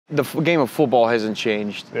The game of football hasn't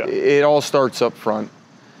changed. Yeah. It all starts up front.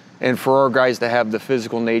 And for our guys to have the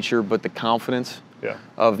physical nature, but the confidence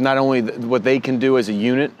of not only what they can do as a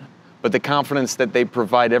unit, but the confidence that they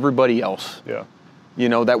provide everybody else. Yeah. You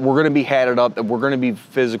know, that we're going to be hatted up, that we're going to be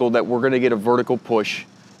physical, that we're going to get a vertical push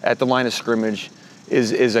at the line of scrimmage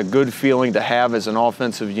is a good feeling to have as an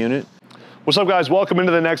offensive unit. What's up, guys? Welcome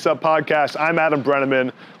into the Next Up podcast. I'm Adam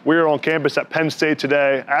Breneman. We're on campus at Penn State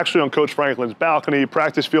today, actually on Coach Franklin's balcony,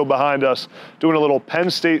 practice field behind us, doing a little Penn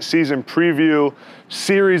State season preview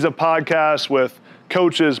series of podcasts with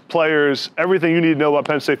coaches, players, everything you need to know about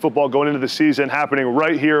Penn State football going into the season, happening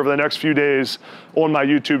right here over the next few days on my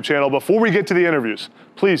YouTube channel. Before we get to the interviews,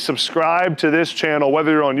 please subscribe to this channel,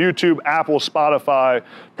 whether you're on YouTube, Apple, Spotify.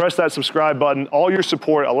 Press that subscribe button. All your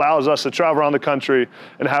support allows us to travel around the country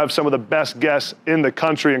and have some of the best guests in the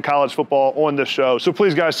country in college football on this show. So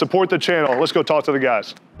please, guys, support the channel. Let's go talk to the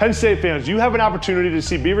guys. Penn State fans, you have an opportunity to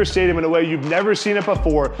see Beaver Stadium in a way you've never seen it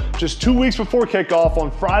before, just 2 weeks before kickoff on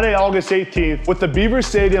Friday, August 18th, with the Beaver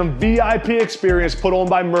Stadium VIP experience put on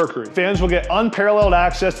by Mercury. Fans will get unparalleled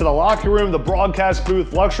access to the locker room, the broadcast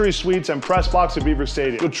booth, luxury suites, and press box at Beaver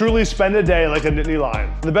Stadium. You'll truly spend a day like a Nittany Lion.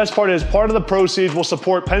 And the best part is, part of the proceeds will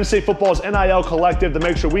support Penn State football's NIL collective to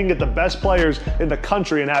make sure we can get the best players in the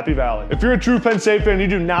country in Happy Valley. If you're a true Penn State fan, you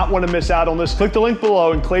do not want to miss out on this. Click the link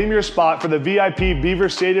below and claim your spot for the VIP Beaver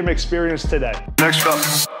Stadium experience today. Next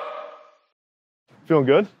up. Feeling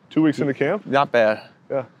good? 2 weeks into camp? Not bad.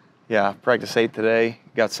 Yeah. Yeah, practice 8 today.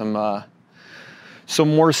 Got some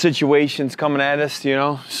more situations coming at us, you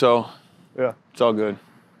know, so yeah, it's all good.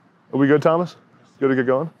 Are we good, Thomas? Good to get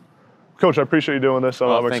going? Coach, I appreciate you doing this.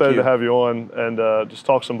 I'm excited to have you on and just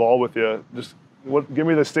talk some ball with you. Just give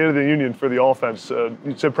me the state of the union for the offense.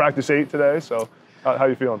 You said practice 8 today, so how are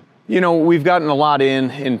you feeling? You know, we've gotten a lot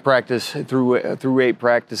in practice through 8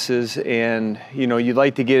 practices, and, you know, you'd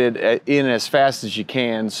like to get it in as fast as you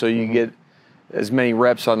can so you get as many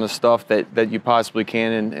reps on the stuff that you possibly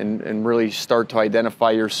can and really start to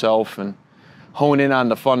identify yourself and hone in on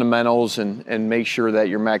the fundamentals and make sure that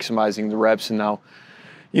you're maximizing the reps. And now,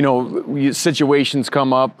 you know, situations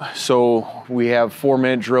come up. So we have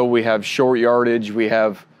 4-minute drill, we have short yardage, we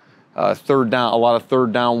have third down, a lot of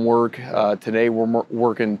third down work. Today we're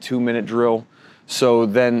working 2-minute drill. So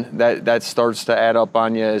then that starts to add up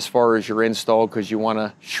on you as far as your install, because you want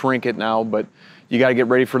to shrink it now, but you got to get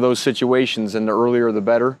ready for those situations, and the earlier the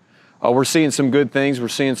better. We're seeing some good things. We're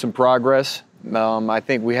seeing some progress. I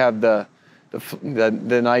think we have the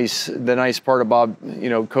nice part about, you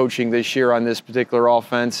know, coaching this year on this particular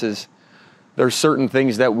offense is there's certain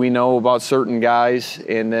things that we know about certain guys,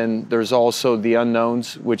 and then there's also the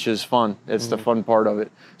unknowns, which is fun. It's the fun part of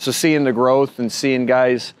it. So seeing the growth and seeing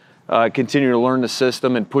guys continue to learn the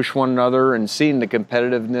system and push one another, and seeing the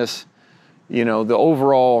competitiveness, you know, the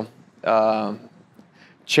overall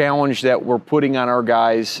challenge that we're putting on our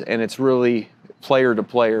guys, and it's really player to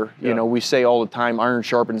player. Yeah. You know, we say all the time, iron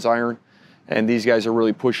sharpens iron, and these guys are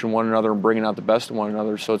really pushing one another and bringing out the best of one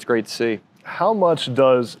another, so it's great to see. How much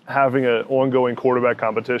does having an ongoing quarterback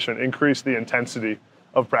competition increase the intensity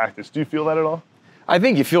of practice? Do you feel that at all? I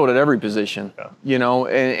think you feel it at every position, you know,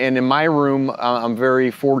 and in my room, I'm very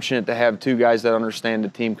fortunate to have 2 guys that understand the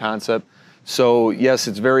team concept. So, yes,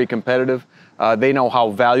 it's very competitive. They know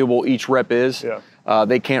how valuable each rep is. Yeah.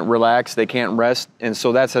 They can't relax, they can't rest, and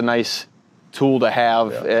so that's a nice tool to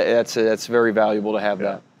have. Yeah. That's very valuable to have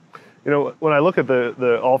that. You know, when I look at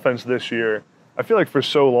the offense this year, I feel like for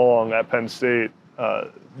so long at Penn State,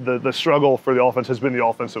 the struggle for the offense has been the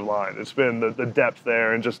offensive line. It's been the depth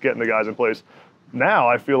there and just getting the guys in place. Now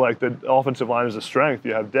I feel like the offensive line is a strength.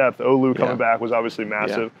 You have depth. Olu coming back was obviously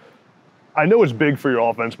massive. Yeah. I know it's big for your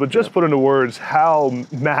offense, but just put into words how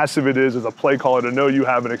massive it is as a play caller to know you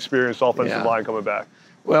have an experienced offensive line coming back.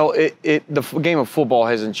 Well, the game of football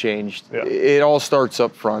hasn't changed. Yeah. It all starts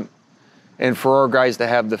up front. And for our guys to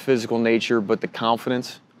have the physical nature, but the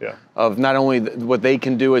confidence of not only what they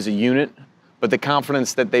can do as a unit, but the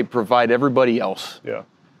confidence that they provide everybody else. Yeah.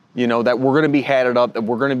 You know, that we're going to be hatted up, that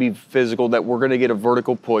we're going to be physical, that we're going to get a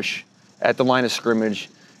vertical push at the line of scrimmage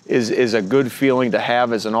is a good feeling to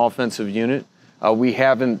have as an offensive unit. We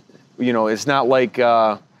haven't, you know, it's not like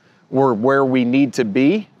we're where we need to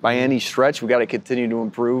be by any stretch. We got to continue to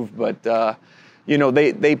improve, but you know,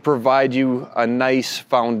 they provide you a nice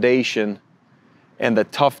foundation and the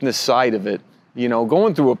toughness side of it. You know,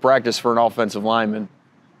 going through a practice for an offensive lineman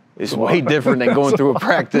is way different than going through a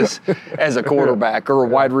practice as a quarterback or a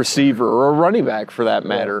wide receiver or a running back for that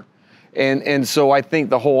matter. And so I think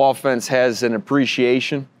the whole offense has an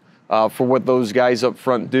appreciation for what those guys up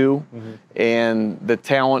front do and the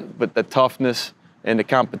talent, but the toughness and the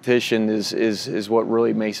competition is what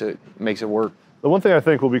really makes it work. The one thing I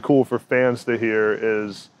think will be cool for fans to hear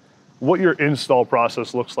is what your install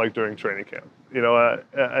process looks like during training camp. You know,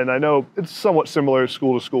 and I know it's somewhat similar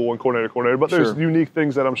school to school and coordinator to coordinator, but there's unique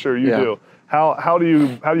things that I'm sure you do. How do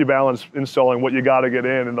you balance installing what you got to get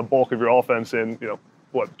in the bulk of your offense in,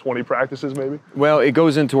 20 practices maybe? Well, it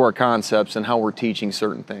goes into our concepts and how we're teaching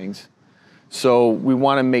certain things. So we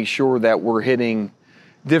want to make sure that we're hitting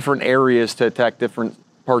different areas to attack different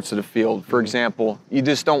parts of the field. For example, you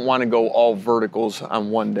just don't want to go all verticals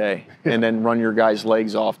on one day and then run your guys'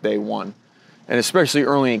 legs off day one. And especially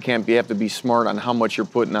early in camp, you have to be smart on how much you're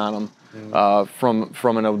putting on them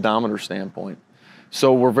from an odometer standpoint.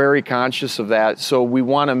 So we're very conscious of that. So we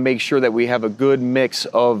want to make sure that we have a good mix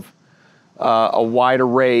of a wide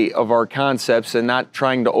array of our concepts and not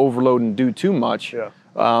trying to overload and do too much.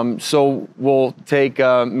 So we'll take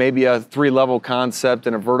maybe a 3-level concept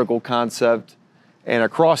and a vertical concept and a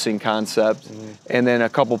crossing concept, and then a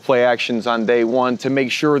couple play actions on day one to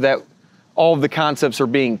make sure that all of the concepts are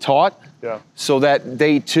being taught. So that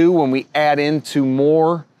day 2, when we add into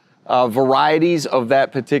more varieties of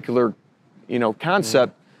that particular,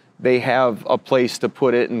 concept, they have a place to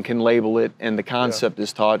put it and can label it, and the concept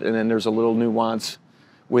is taught, and then there's a little nuance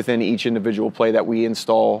within each individual play that we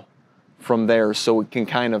install from there, so it can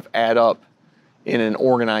kind of add up in an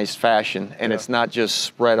organized fashion, and it's not just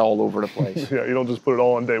spread all over the place. You don't just put it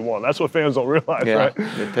all on day one. That's what fans don't realize, right?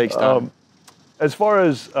 It takes time. As far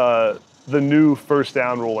as the new first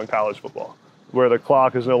down rule in college football, where the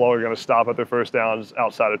clock is no longer going to stop at their first downs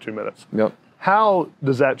outside of 2 minutes. How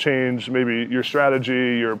does that change maybe your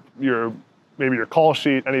strategy, maybe your call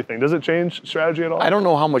sheet, anything? Does it change strategy at all? I don't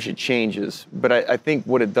know how much it changes, but I think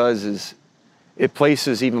what it does is it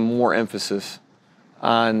places even more emphasis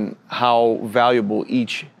on how valuable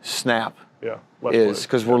each snap is,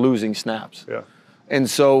 because we're losing snaps. And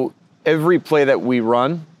so every play that we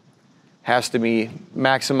run has to be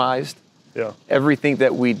maximized. Everything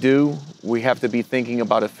that we do, we have to be thinking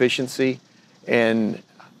about efficiency and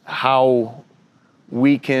how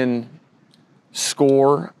we can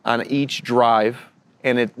score on each drive,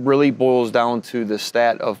 and it really boils down to the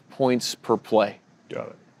stat of points per play.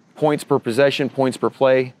 Points per possession, points per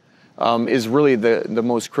play is really the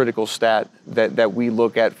most critical stat that we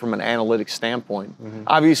look at from an analytics standpoint.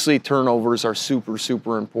 Obviously, turnovers are super,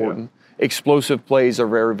 super important. Explosive plays are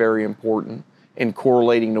very, very important in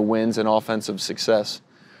correlating to wins and offensive success.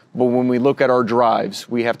 But when we look at our drives,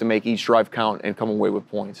 we have to make each drive count and come away with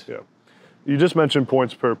points. You just mentioned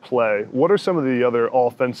points per play. What are some of the other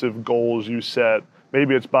offensive goals you set?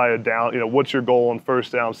 Maybe it's by a down. What's your goal on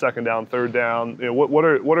first down, second down, third down? What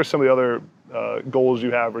are some of the other goals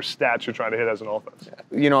you have or stats you're trying to hit as an offense?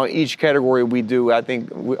 Each category we do, I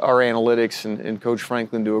think our analytics and Coach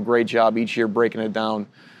Franklin do a great job each year breaking it down.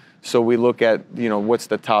 So we look at, what's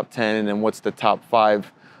the top 10 and then what's the top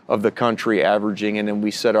 5 of the country averaging, and then we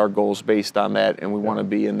set our goals based on that, and we want to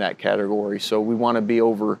be in that category. So we want to be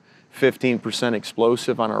over 15%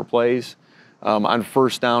 explosive on our plays. On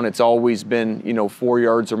first down, it's always been, 4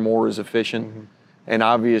 yards or more is efficient. And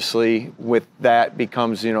obviously with that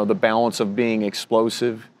becomes, the balance of being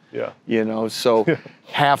explosive. So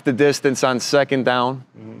half the distance on second down,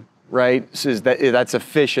 right? So that's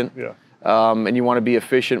efficient. And you want to be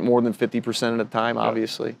efficient more than 50% of the time,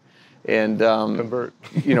 obviously. And convert.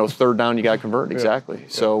 Third down, you got to convert, exactly.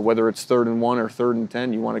 So whether it's 3rd and 1 or 3rd and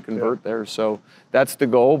 10, you want to convert there. So that's the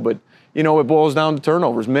goal. But it boils down to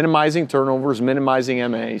turnovers, minimizing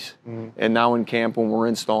MAs. And now in camp, when we're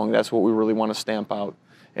installing, that's what we really want to stamp out.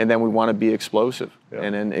 And then we want to be explosive.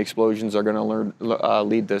 And then explosions are going to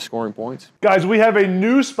lead to scoring points. Guys, we have a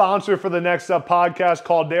new sponsor for the Next Up podcast,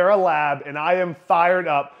 Caldera Lab, and I am fired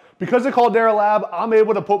up. Because of Caldera Lab, I'm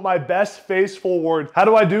able to put my best face forward. How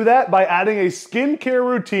do I do that? By adding a skincare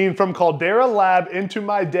routine from Caldera Lab into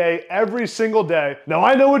my day every single day. Now,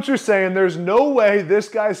 I know what you're saying. There's no way this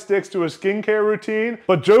guy sticks to a skincare routine,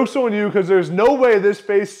 but joke's on you, because there's no way this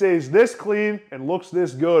face stays this clean and looks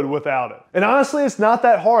this good without it. And honestly, it's not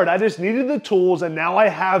that hard. I just needed the tools, and now I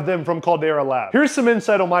have them from Caldera Lab. Here's some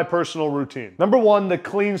insight on my personal routine. Number 1, the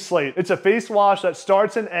Clean Slate. It's a face wash that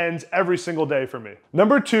starts and ends every single day for me.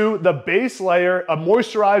 Number 2, the base layer, a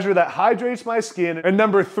moisturizer that hydrates my skin. And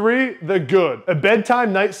number 3, the Good, a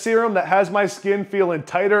bedtime night serum that has my skin feeling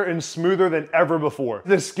tighter and smoother than ever before.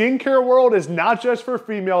 The skincare world is not just for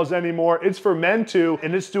females anymore, it's for men too,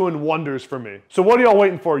 and it's doing wonders for me. So what are y'all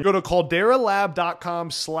waiting for? Go to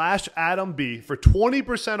calderalab.com/AdamB for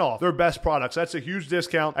 20% off their best products. That's a huge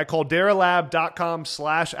discount at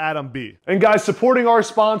calderalab.com/AdamB. And guys, supporting our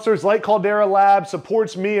sponsors like Caldera Lab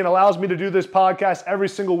supports me and allows me to do this podcast every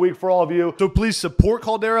single week week for all of you. So please support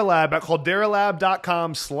Caldera Lab at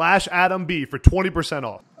calderalab.com/AdamB for 20%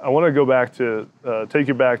 off. I want to go back to, take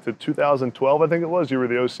you back to 2012, I think it was. You were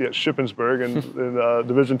the OC at Shippensburg in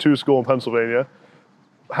Division II school in Pennsylvania.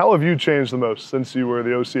 How have you changed the most since you were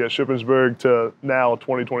the OC at Shippensburg to now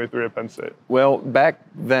 2023 at Penn State? Well, back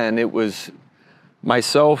then it was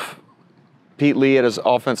myself, Pete Lee as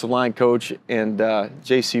offensive line coach, and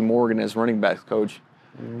J.C. Morgan as running backs coach.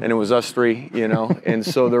 And it was us three, and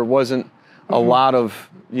so there wasn't a lot of,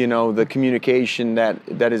 the communication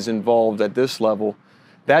that is involved at this level.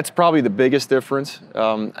 That's probably the biggest difference.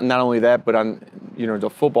 Not only that, but on, the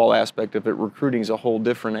football aspect of it, recruiting is a whole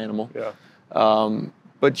different animal. Yeah.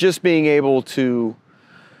 But just being able to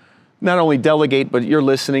not only delegate, but you're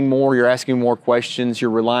listening more, you're asking more questions,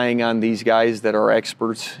 you're relying on these guys that are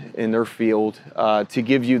experts in their field to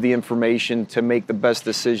give you the information to make the best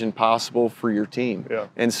decision possible for your team. Yeah.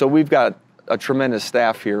 And so we've got a tremendous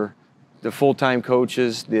staff here. The full-time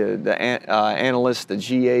coaches, the analysts, the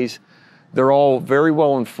GAs, they're all very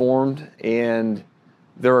well informed, and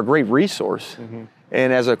they're a great resource. Mm-hmm.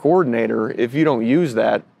 And as a coordinator, if you don't use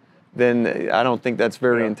that, then I don't think that's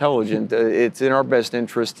very intelligent. It's in our best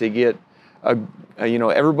interest to get,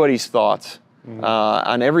 everybody's thoughts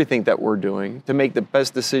on everything that we're doing to make the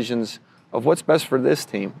best decisions of what's best for this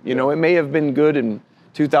team. It may have been good in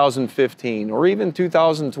 2015 or even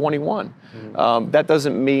 2021. That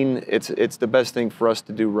doesn't mean it's the best thing for us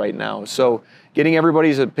to do right now. So getting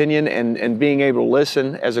everybody's opinion and being able to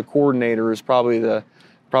listen as a coordinator is probably the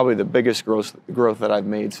biggest growth that I've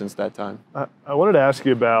made since that time. I wanted to ask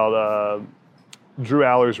you about Drew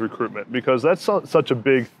Allar's recruitment, because that's such a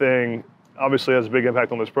big thing. Obviously has a big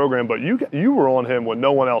impact on this program, but you were on him when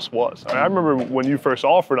no one else was. I remember when you first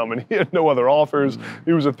offered him, and he had no other offers.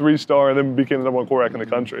 He was a 3-star and then became the number 1 quarterback in the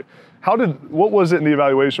country. What was it in the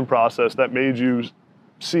evaluation process that made you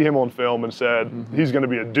see him on film and said, he's going to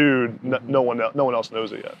be a dude, no one else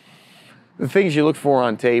knows it yet? The things you look for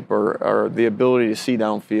on tape are the ability to see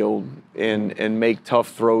downfield and make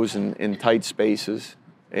tough throws in tight spaces,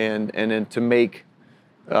 and then to make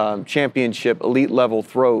championship elite level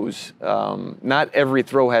throws. Not every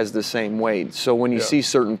throw has the same weight. So when you see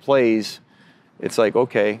certain plays, it's like,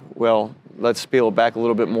 okay, well, let's peel it back a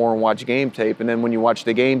little bit more and watch game tape. And then when you watch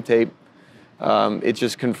the game tape, it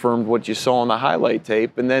just confirmed what you saw on the highlight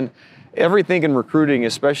tape. And then everything in recruiting,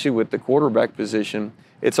 especially with the quarterback position,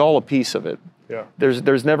 it's all a piece of it. Yeah.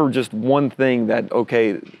 There's never just one thing that,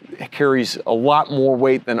 carries a lot more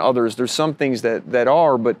weight than others. There's some things that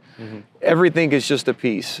are, but everything is just a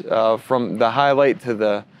piece, from the highlight to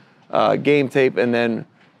the game tape, and then,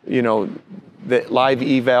 the live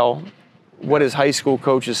eval, what is high school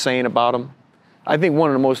coaches saying about them. I think one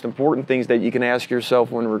of the most important things that you can ask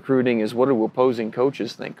yourself when recruiting is, what do opposing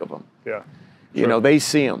coaches think of them? Yeah. They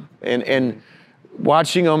see them. And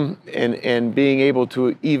watching them and being able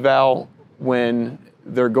to eval when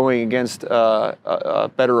they're going against a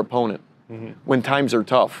better opponent, when times are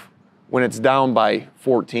tough, when it's down by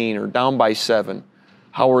 14 or down by 7,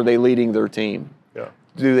 how are they leading their team? Yeah.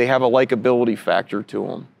 Do they have a likability factor to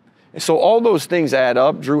them? And so all those things add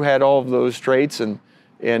up. Drew had all of those traits and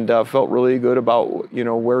felt really good about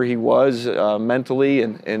where he was mentally,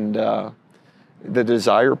 and the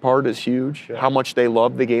desire part is huge. Yeah. How much they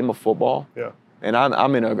love the game of football. Yeah. And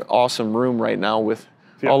I'm in an awesome room right now with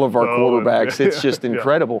all of our quarterbacks. It's just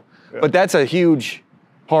incredible. Yeah. But that's a huge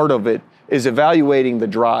part of it, is evaluating the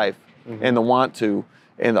drive and the want to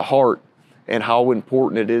and the heart and how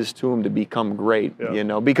important it is to them to become great,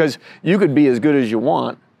 because you could be as good as you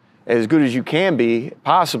want, as good as you can be,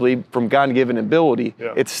 possibly from God-given ability.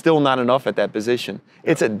 Yeah. It's still not enough at that position.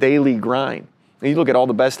 Yeah. It's a daily grind. And you look at all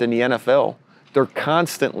the best in the NFL, they're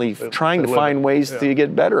constantly trying to find ways to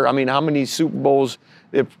get better. I mean, how many Super Bowls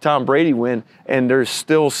did Tom Brady win, and there's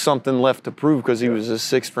still something left to prove because he was a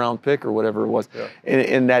 6th-round pick or whatever it was. Yeah.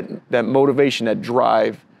 And that motivation, that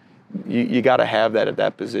drive, you got to have that at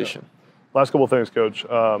that position. Yeah. Last couple of things, Coach.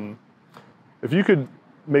 If you could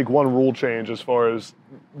make one rule change as far as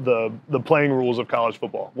the playing rules of college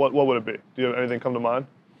football, what would it be? Do you have anything come to mind?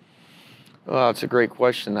 It's a great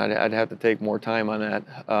question. I'd have to take more time on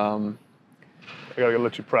that. I gotta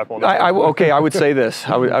let you prep on that. I would say this.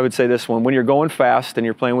 I would say this one. When you're going fast and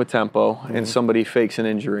you're playing with tempo and somebody fakes an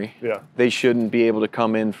injury, they shouldn't be able to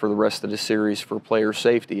come in for the rest of the series for player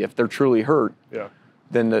safety. If they're truly hurt,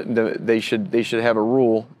 then they should have a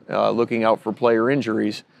rule looking out for player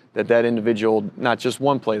injuries, that individual, not just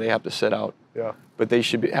one play, they have to sit out. Yeah. But they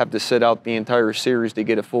should have to sit out the entire series to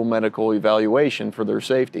get a full medical evaluation for their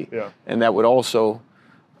safety. Yeah. And that would also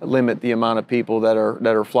limit the amount of people that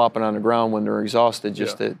are flopping on the ground when they're exhausted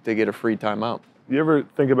just to get a free timeout. You ever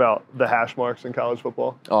think about the hash marks in college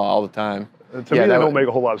football? Oh, all the time. To me, they don't make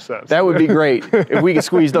a whole lot of sense. That would be great. If we could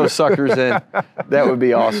squeeze those suckers in, that would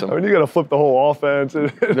be awesome. I mean, you got to flip the whole offense.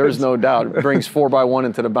 There's no doubt. It brings 4x1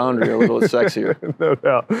 into the boundary a little sexier. No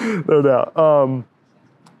doubt. No doubt.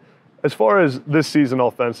 As far as this season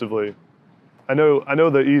offensively, I know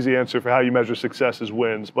the easy answer for how you measure success is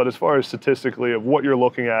wins, but as far as statistically of what you're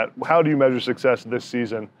looking at, how do you measure success this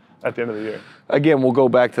season at the end of the year? Again, we'll go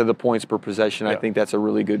back to the points per possession. Yeah. I think that's a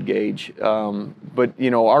really good gauge. But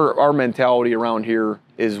you know, our mentality around here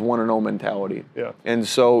is 1-0 mentality. Yeah. And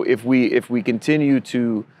so if we continue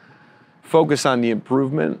to focus on the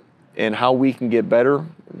improvement and how we can get better,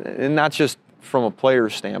 and not just from a player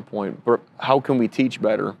standpoint, but how can we teach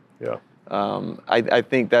better? Yeah. I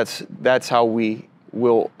think that's how we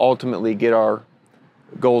will ultimately get our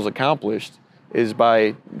goals accomplished, is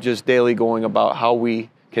by just daily going about how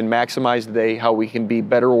we can maximize the day, how we can be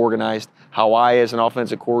better organized, how I as an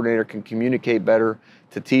offensive coordinator can communicate better,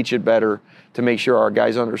 to teach it better, to make sure our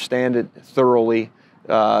guys understand it thoroughly,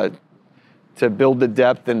 to build the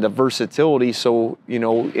depth and the versatility so, you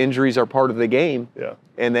know, injuries are part of the game. Yeah.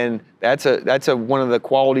 And then that's one of the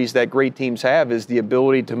qualities that great teams have, is the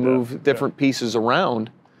ability to move different pieces around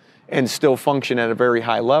and still function at a very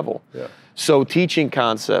high level. Yeah. So teaching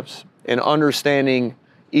concepts and understanding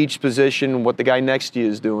each position, what the guy next to you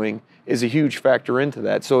is doing, is a huge factor into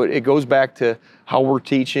that. So it goes back to how we're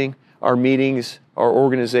teaching, our meetings, our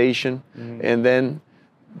organization, and then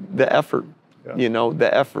the effort. Yeah. You know,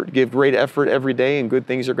 the effort. Give great effort every day and good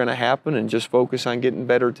things are going to happen, and just focus on getting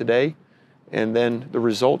better today, and then the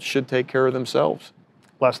results should take care of themselves.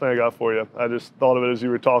 Last thing I got for you, I just thought of it as you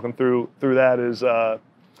were talking through that, is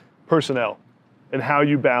personnel and how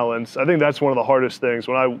you balance. I think that's one of the hardest things.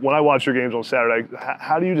 When I watch your games on Saturday,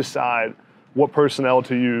 how do you decide what personnel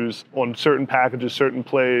to use on certain packages, certain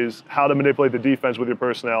plays, how to manipulate the defense with your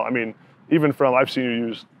personnel? I mean, even from, I've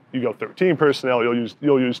seen you go 13 personnel,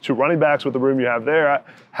 you'll use 2 running backs with the room you have there.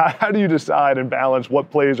 How do you decide and balance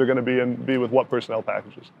what plays are going to be with what personnel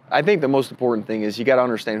packages? I think the most important thing is you got to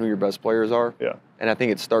understand who your best players are. Yeah. And I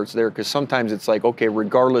think it starts there, because sometimes it's like, okay,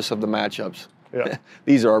 regardless of the matchups,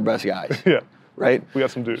 these are our best guys. Yeah. Right? We got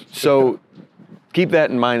some dudes. So keep that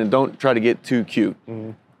in mind and don't try to get too cute.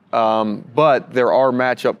 But there are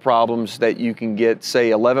matchup problems that you can get, say,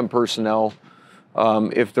 11 personnel.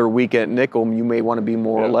 If they're weak at nickel, you may want to be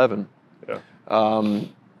more 11. Yeah.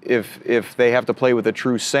 If they have to play with a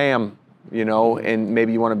true Sam, you know, and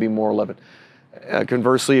maybe you want to be more 11.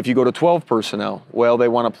 Conversely, if you go to 12 personnel, well, they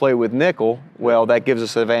want to play with nickel. Well, that gives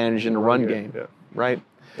us an advantage in the run game, right?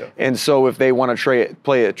 Yeah. And so if they want to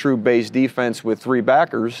play a true base defense with 3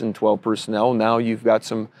 backers and 12 personnel, now you've got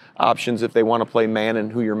some options if they want to play man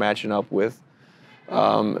and who you're matching up with,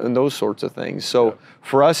 and those sorts of things. So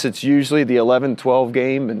for us, it's usually the 11-12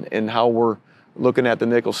 game and how we're looking at the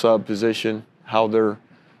nickel sub position, how they're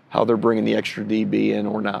bringing the extra DB in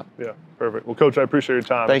or not. Yeah, perfect. Well, Coach, I appreciate your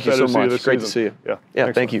time. Thank you so much. Great to see you.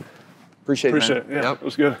 Yeah, thank you. Appreciate it. Yeah, it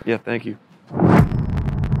was good. Yeah, thank you.